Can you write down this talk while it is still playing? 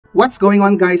What's going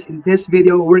on, guys? In this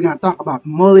video, we're gonna talk about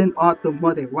Mullen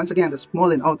Automotive. Once again, that's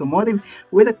Mullen Automotive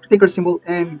with a ticker symbol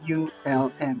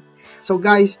MULN. So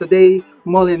guys, today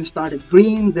Mullen started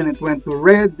green, then it went to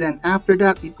red, then after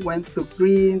that it went to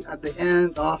green at the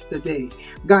end of the day.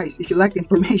 Guys, if you like the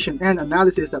information and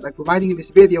analysis that I'm providing in this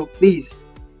video, please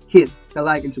hit the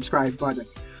like and subscribe button.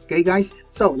 Okay guys,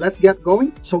 so let's get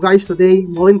going. So guys, today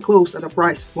Mullen closed at a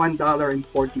price of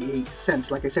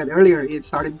 $1.48. Like I said earlier, it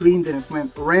started green, then it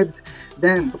went red,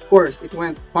 then of course it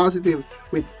went positive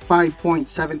with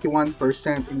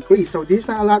 5.71% increase. So this is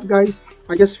not a lot, guys.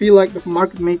 I just feel like the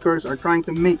market makers are trying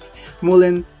to make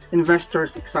Mullen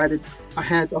investors excited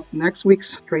ahead of next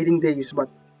week's trading days, but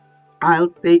I'll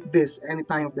take this any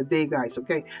time of the day, guys.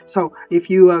 Okay, so if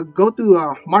you go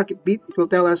to Market Beat, it will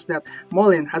tell us that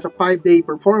Mullen has a 5-day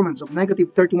performance of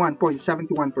negative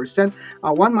 31.71%,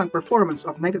 a 1-month performance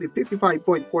of negative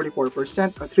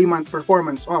 55.44%, a 3-month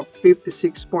performance of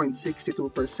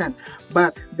 56.62%.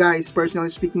 But guys, personally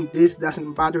speaking, this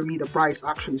doesn't bother me. The price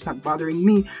actually is not bothering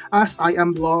me, as I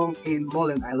am long in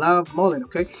Mullen. I love Mullen.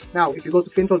 Okay, now if you go to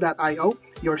fintel.io,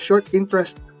 your short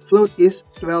interest float is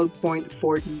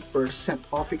 12.40%.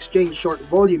 Off exchange short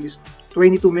volume is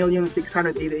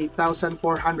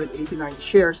 22,688,489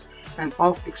 shares, and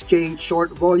off exchange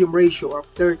short volume ratio of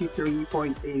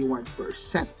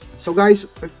 33.81%. So guys,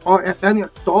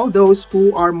 to all those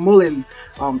who are Mullen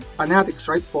fanatics,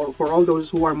 right? For all those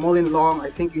who are Mullen long, I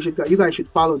think you guys should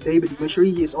follow David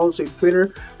Mishry. He is also in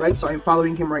Twitter, right? So I'm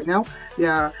following him right now.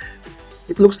 Yeah.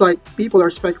 It looks like people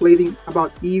are speculating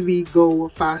about Evgo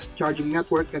fast charging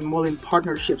network and Mullen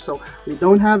partnership. So we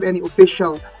don't have any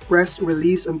official press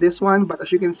release on this one, but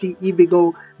as you can see,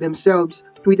 Evgo themselves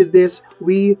tweeted this.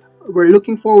 We're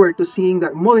looking forward to seeing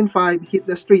that Mullen FIVE hit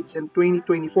the streets in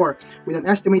 2024 with an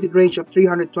estimated range of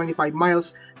 325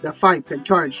 miles. The FIVE can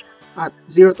charge at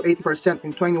 0 to 80%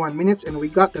 in 21 minutes, and we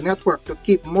got the network to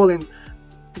keep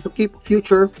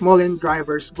future Mullen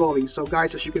drivers going. So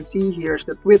guys, as you can see, here's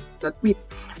the tweet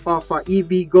of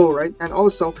Evgo, right? And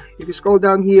also, if you scroll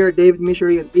down here, David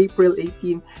Mishry on April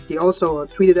 18, he also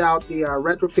tweeted out the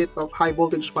retrofit of high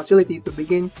voltage facility to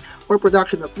begin for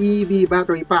production of EV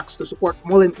battery packs to support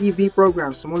Mullen EV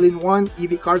programs, Mullen 1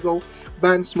 EV Cargo,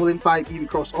 Vans, Mullen 5 EV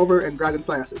Crossover, and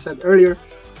Dragonfly. As I said earlier,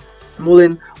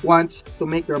 Mullen wants to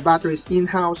make their batteries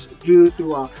in-house due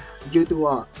to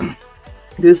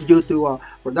this is due to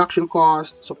production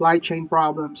costs, supply chain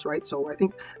problems, right? So I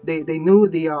think they knew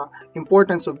the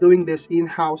importance of doing this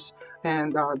in-house,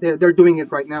 and they're doing it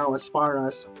right now as far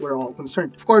as we're all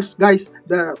concerned. Of course, guys,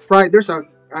 there's a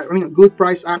good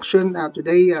price action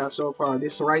today. So for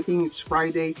this writing, it's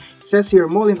Friday. It says here,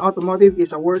 Mullen Automotive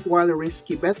is a worthwhile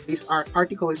risky bet. This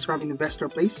article is from Investor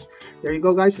Place. There you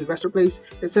go, guys, Investor Place.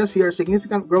 It says here,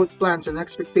 significant growth plans and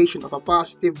expectation of a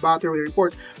positive battery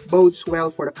report bodes well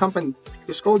for the company. If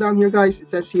you scroll down here, guys, it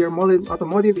says here, Mullen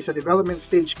Automotive is a development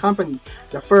stage company.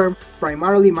 The firm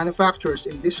primarily manufactures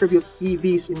and distributes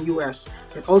EVs in US.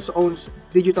 It also owns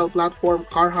digital platform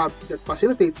CarHub that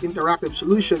facilitates interactive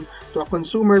solution to a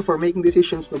consumer for making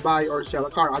decisions to buy or sell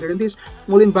a car. Other than this,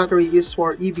 Mullen Battery is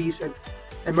for EVs and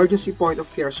emergency point of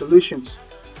care solutions.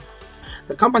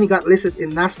 The company got listed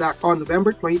in NASDAQ on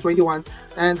November 2021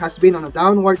 and has been on a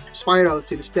downward spiral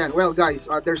since then. Well, guys,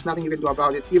 there's nothing you can do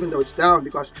about it, even though it's down,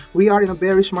 because we are in a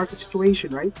bearish market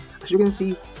situation, right? As you can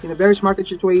see, in a bearish market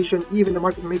situation, even the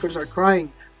market makers are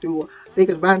trying to take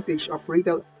advantage of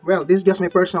retail. Well, this is just my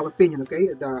personal opinion, okay?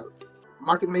 The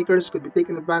market makers could be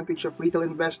taking advantage of retail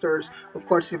investors. Of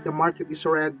course, if the market is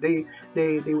red, they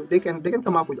can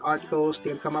come up with articles,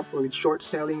 they can come up with short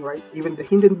selling, right? Even the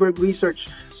Hindenburg research.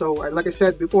 So like I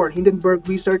said before, Hindenburg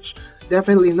research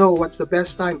definitely know what's the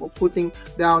best time of putting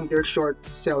down their short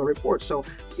sell report. So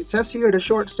it says here, the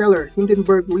short seller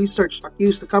Hindenburg research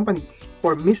accused the company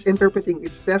for misinterpreting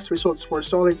its test results for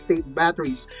solid-state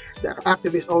batteries. The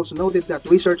activist also noted that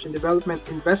research and development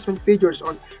investment figures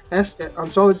on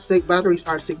solid-state batteries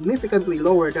are significantly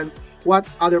lower than what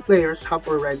other players have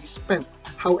already spent.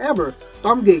 However,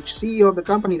 Tom Gage, CEO of the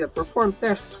company that performed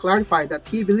tests, clarified that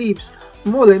he believes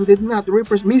Mullen did not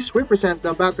misrepresent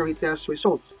the battery test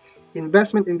results.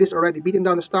 Investment in this already beaten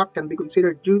down stock can be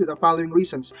considered due to the following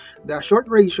reasons. The short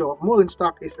ratio of Mullen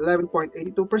stock is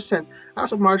 11.82%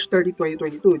 as of March 30,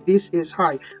 2022. This is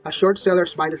high. As short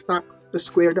sellers buy the stock to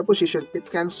square the position,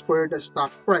 it can spur the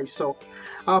stock price. So,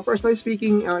 personally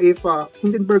speaking, if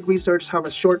Hindenburg Research have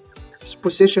a short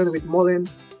position with Mullen,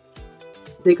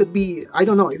 they could be, I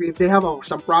don't know, if they have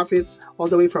some profits all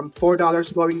the way from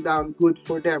 $4 going down, good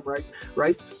for them,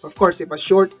 right? Of course, if a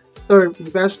short short-term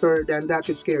investor, then that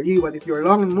should scare you. But if you're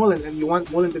long in Mullen and you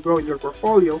want Mullen to grow in your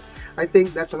portfolio, I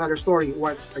think that's another story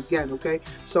once again, okay?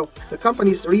 So the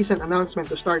company's recent announcement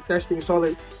to start testing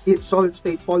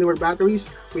solid-state polymer batteries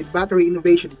with Battery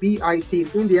Innovation BIC in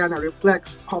Indiana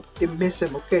reflects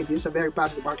optimism. Okay, this is a very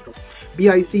positive article.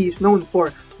 BIC is known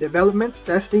for development,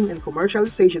 testing, and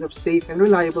commercialization of safe and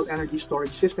reliable energy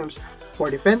storage systems for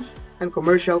defense and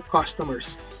commercial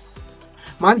customers.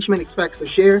 Management expects to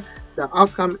share the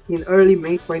outcome in early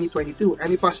May 2022.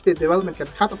 Any positive development can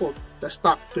catapult the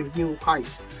stock to new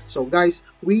highs. So guys,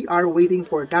 we are waiting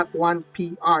for that one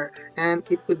PR, and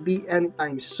it could be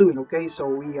anytime soon. Okay, so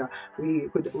we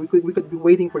could be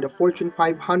waiting for the Fortune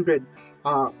 500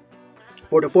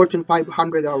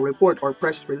 report or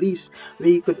press release.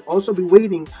 We could also be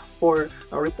waiting for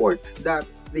a report that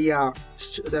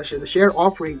the share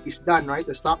offering is done, right?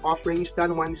 The stock offering is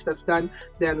done. Once that's done,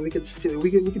 then we could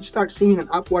start seeing an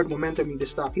upward momentum in the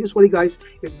stock. Usually, guys,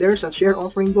 if there's a share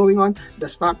offering going on, the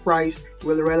stock price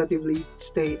will relatively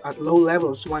stay at low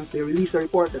levels. Once they release a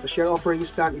report that the share offering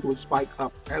is done, it will spike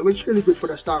up, which is really good for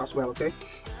the stock as well. Okay.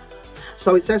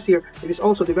 So it says here, it is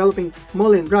also developing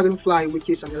Mullen Dragonfly, which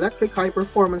is an electric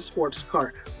high-performance sports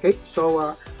car. Okay,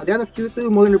 so at the end of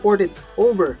Q2, Mullen reported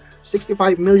over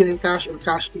 65 million in cash and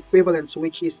cash equivalents,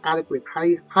 which is adequate.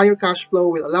 Higher cash flow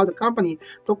will allow the company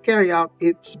to carry out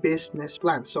its business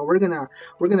plan. So we're gonna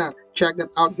check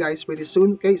that out, guys, pretty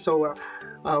soon. Okay, so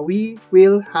we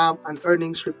will have an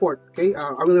earnings report. Okay,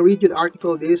 I will read you the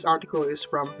article. This article is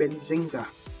from Benzinga.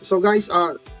 So guys,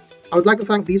 I would like to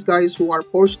thank these guys who are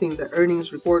posting the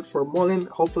earnings report for Mullen.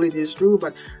 Hopefully this is true,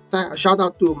 but shout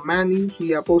out to Manny.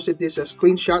 He posted this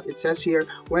screenshot. It says here,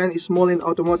 when is Mullen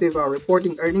Automotive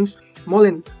reporting earnings?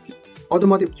 Mullen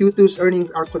Automotive Q2's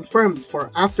earnings are confirmed for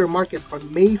aftermarket on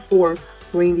May 4,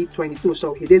 2022.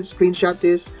 So he did screenshot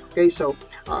this. Okay, so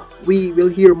we will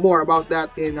hear more about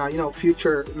that in my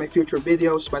future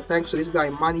videos. But thanks to this guy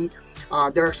Manny.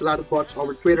 There's a lot of bots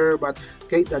over Twitter, but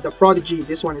okay, the Prodigy,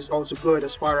 this one is also good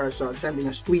as far as sending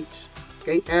us tweets.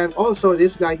 Okay, and also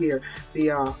this guy here,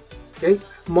 the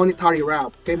Monetary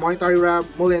Rab. Okay, Monetary Rab,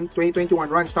 Mullen 2021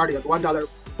 run started at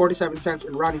 $1.47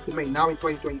 and running to May. Now in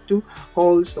 2022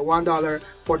 holds the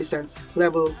 $1.40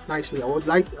 level nicely. I would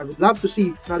love to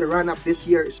see another run up this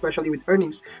year, especially with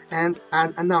earnings and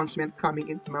an announcement coming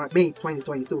in May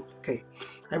 2022. Okay,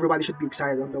 everybody should be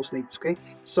excited on those dates. Okay,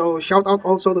 so shout out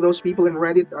also to those people in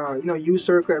Reddit,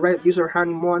 Reddit user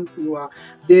Hanimon, who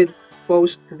did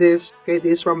post this. Okay,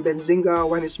 this is from Benzinga.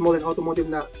 When is Mullen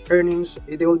Automotive earnings?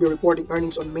 They will be reporting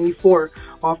earnings on May 4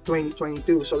 of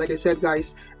 2022. So like I said,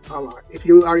 guys, if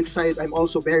you are excited, I'm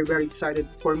also very, very excited.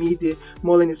 For me, the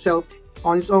Mullen itself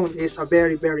on its own is a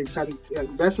very, very exciting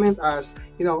investment. As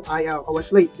you know, I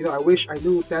was late. I wish I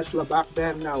knew Tesla back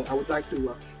then. Now I would like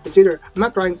to consider. I'm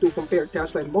not trying to compare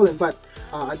Tesla and Mullen, but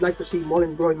I'd like to see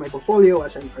Mullen grow in my portfolio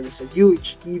as a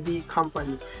huge EV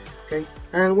company. Okay,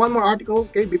 and one more article.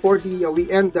 Okay, before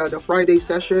we end the Friday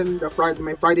session,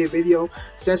 my Friday video,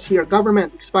 says here,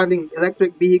 government expanding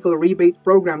electric vehicle rebate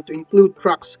program to include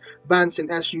trucks, vans, and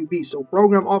SUVs. So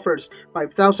program offers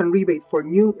 5,000 rebate for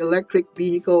new electric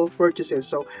vehicle purchases.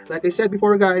 So like I said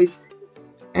before, guys,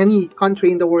 any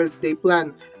country in the world, they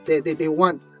want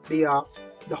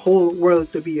the whole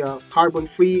world to be carbon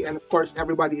free, and of course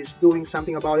everybody is doing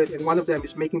something about it, and one of them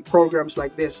is making programs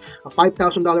like this, a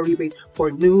 $5,000 rebate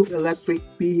for new electric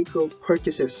vehicle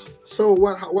purchases. So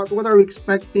what are we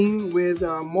expecting with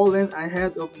Mullen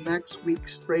ahead of next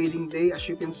week's trading day? As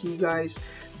you can see, guys,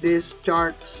 this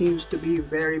chart seems to be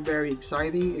very, very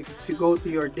exciting. If you go to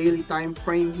your daily time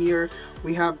frame here,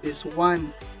 we have this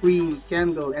one green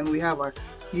candle and we have a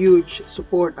huge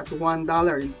support at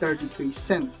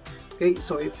 $1.33. Okay,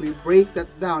 so if we break that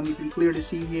down, you can clearly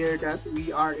see here that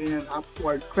we are in an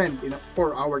upward trend in a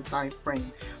 4-hour time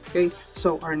frame. Okay,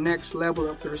 so our next level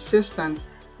of resistance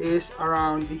is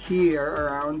around here,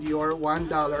 around your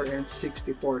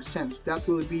 $1.64. That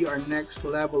will be our next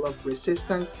level of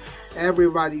resistance.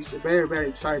 Everybody's very, very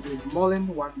excited with Mullen,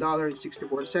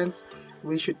 $1.64.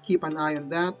 We should keep an eye on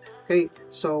that. Okay,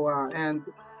 so and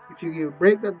if you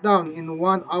break that down in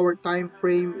 1 hour time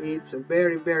frame, it's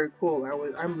very, very cool.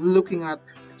 I'm looking at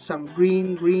some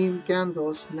green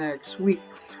candles next week.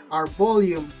 Our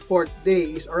volume for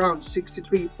today is around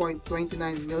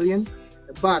 63.29 million,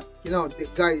 but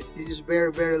guys, this is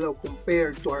very, very low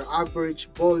compared to our average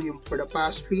volume for the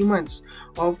past 3 months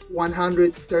of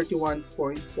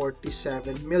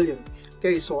 131.47 million.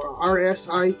 Okay, so our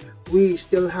RSI, we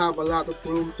still have a lot of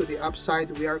room to the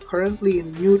upside. We are currently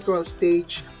in neutral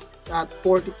stage at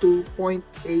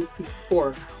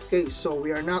 42.84. Okay, so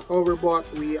we are not overbought,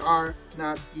 we are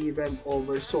not even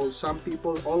oversold. Some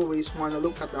people always want to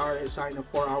look at the RSI in a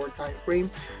 4-hour time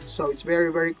frame, so it's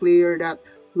very clear that,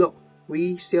 look,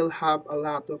 we still have a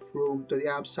lot of room to the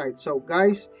upside. So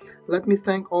guys, let me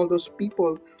thank all those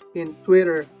people in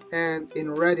Twitter and in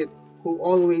Reddit who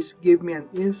always give me an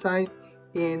insight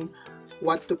in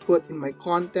what to put in my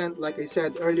content. Like I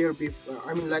said earlier,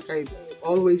 like I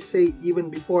always say even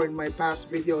before in my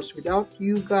past videos, without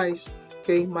you guys,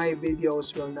 okay, my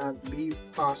videos will not be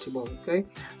possible. Okay,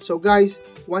 so guys,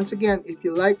 once again, if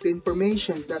you like the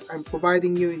information that I'm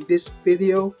providing you in this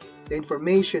video, the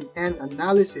information and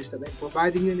analysis that I'm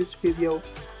providing you in this video,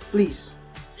 please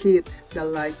hit the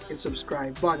like and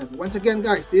subscribe button. Once again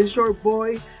guys, this is your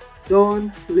boy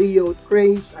Don Leo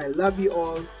Craze. I love you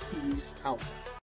all. Peace out.